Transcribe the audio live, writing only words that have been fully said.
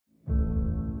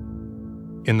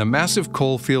In the massive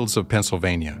coal fields of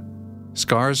Pennsylvania,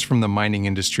 scars from the mining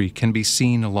industry can be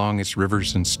seen along its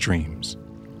rivers and streams.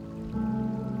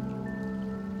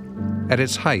 At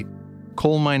its height,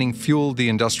 coal mining fueled the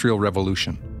Industrial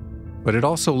Revolution, but it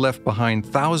also left behind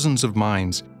thousands of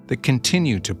mines that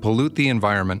continue to pollute the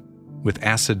environment with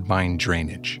acid mine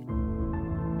drainage.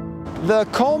 The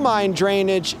coal mine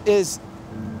drainage is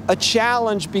a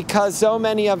challenge because so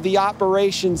many of the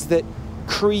operations that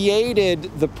created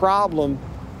the problem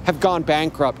have gone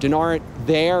bankrupt and aren't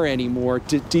there anymore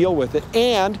to deal with it.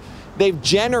 And they've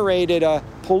generated a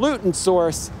pollutant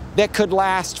source that could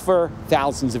last for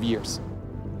thousands of years.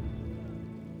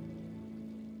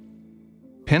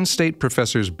 Penn State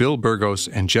professors Bill Burgos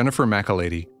and Jennifer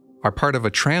Macalady are part of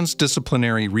a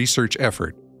transdisciplinary research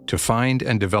effort to find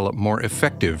and develop more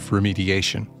effective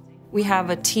remediation. We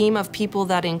have a team of people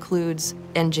that includes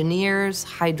engineers,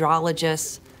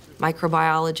 hydrologists,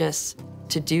 microbiologists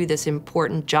to do this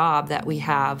important job that we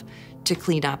have to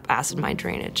clean up acid mine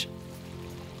drainage.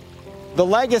 The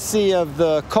legacy of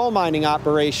the coal mining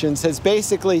operations has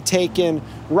basically taken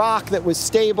rock that was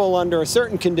stable under a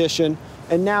certain condition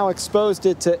and now exposed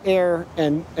it to air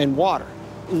and water,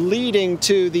 leading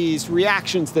to these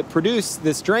reactions that produce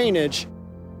this drainage.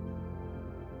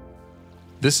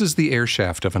 This is the air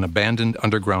shaft of an abandoned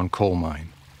underground coal mine.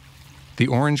 The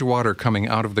orange water coming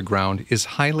out of the ground is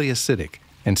highly acidic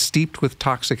and steeped with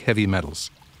toxic heavy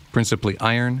metals, principally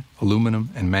iron,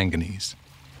 aluminum, and manganese.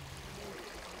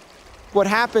 What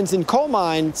happens in coal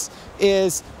mines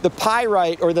is the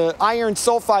pyrite or the iron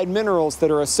sulfide minerals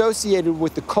that are associated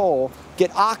with the coal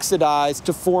get oxidized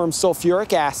to form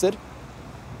sulfuric acid,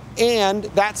 and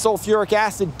that sulfuric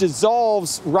acid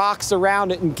dissolves rocks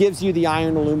around it and gives you the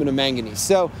iron, aluminum, manganese.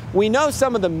 So we know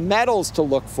some of the metals to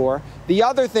look for. The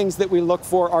other things that we look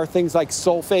for are things like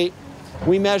sulfate.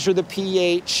 We measure the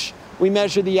pH, we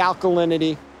measure the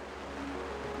alkalinity.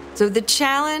 So the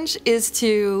challenge is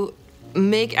to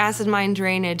make acid mine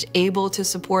drainage able to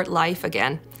support life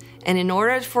again. And in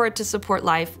order for it to support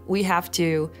life, we have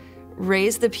to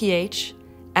raise the pH,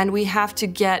 and we have to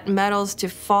get metals to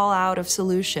fall out of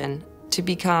solution to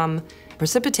become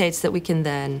precipitates that we can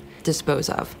then dispose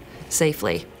of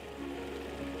safely.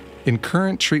 In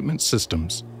current treatment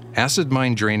systems, acid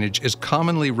mine drainage is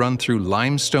commonly run through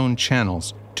limestone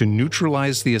channels to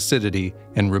neutralize the acidity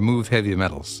and remove heavy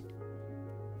metals.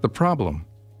 The problem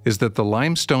is that the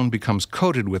limestone becomes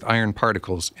coated with iron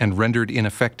particles and rendered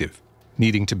ineffective,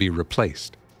 needing to be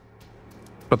replaced.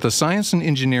 But the science and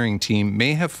engineering team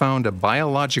may have found a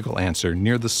biological answer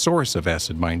near the source of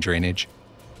acid mine drainage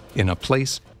in a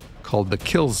place called the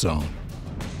kill zone.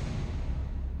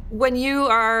 When you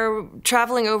are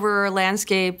traveling over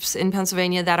landscapes in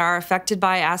Pennsylvania that are affected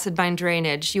by acid mine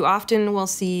drainage, you often will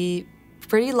see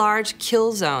pretty large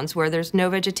kill zones where there's no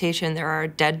vegetation, there are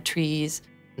dead trees,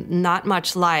 not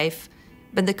much life,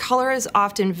 but the color is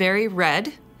often very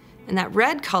red. And that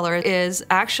red color is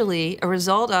actually a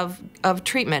result of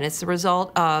treatment. It's the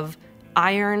result of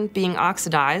iron being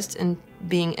oxidized and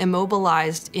being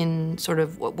immobilized in sort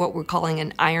of what we're calling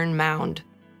an iron mound.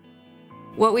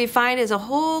 What we find is a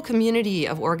whole community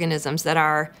of organisms that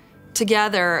are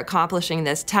together accomplishing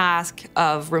this task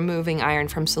of removing iron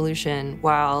from solution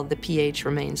while the pH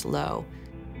remains low.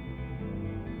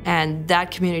 And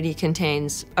that community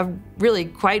contains a really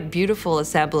quite beautiful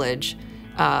assemblage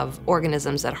of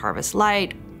organisms that harvest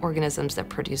light, organisms that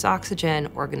produce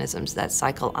oxygen, organisms that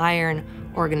cycle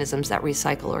iron, organisms that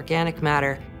recycle organic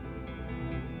matter.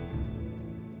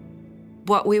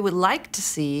 What we would like to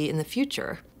see in the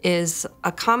future is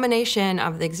a combination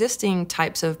of the existing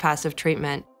types of passive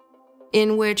treatment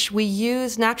in which we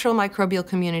use natural microbial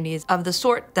communities of the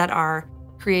sort that are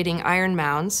creating iron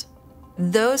mounds.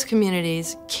 Those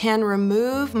communities can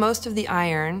remove most of the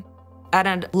iron at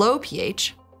a low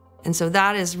pH. And so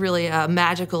that is really a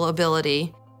magical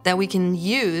ability that we can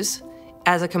use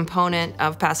as a component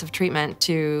of passive treatment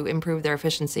to improve their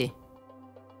efficiency.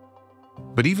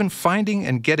 But even finding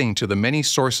and getting to the many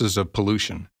sources of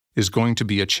pollution is going to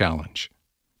be a challenge.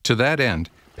 To that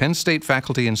end, Penn State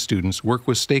faculty and students work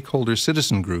with stakeholder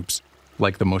citizen groups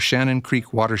like the Moshannon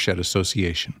Creek Watershed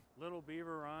Association.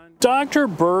 Dr.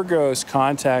 Burgos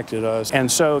contacted us,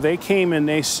 and so they came and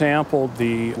they sampled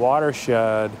the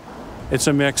watershed. It's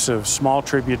a mix of small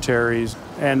tributaries,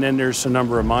 and then there's a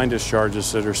number of mine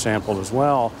discharges that are sampled as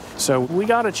well. So we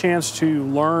got a chance to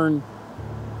learn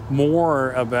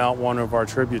more about one of our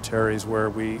tributaries where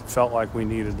we felt like we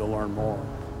needed to learn more.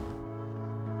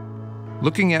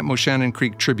 Looking at Moshannon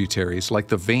Creek tributaries like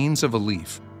the veins of a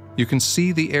leaf, you can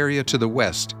see the area to the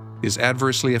west is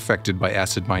adversely affected by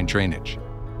acid mine drainage.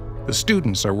 The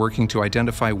students are working to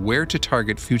identify where to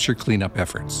target future cleanup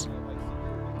efforts.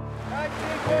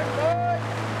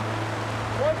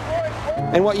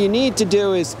 And what you need to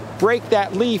do is break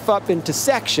that leaf up into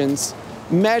sections,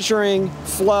 measuring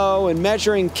flow and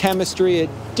measuring chemistry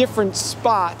at different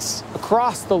spots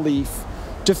across the leaf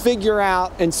to figure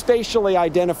out and spatially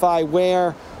identify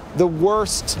where the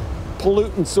worst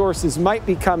pollutant sources might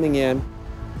be coming in.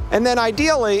 And then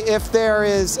ideally, if there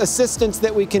is assistance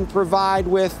that we can provide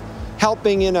with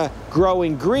helping in a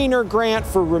Growing Greener grant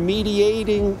for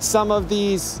remediating some of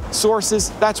these sources,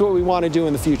 that's what we want to do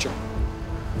in the future.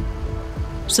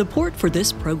 Support for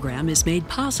this program is made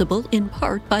possible in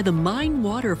part by the Mine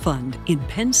Water Fund in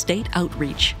Penn State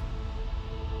Outreach.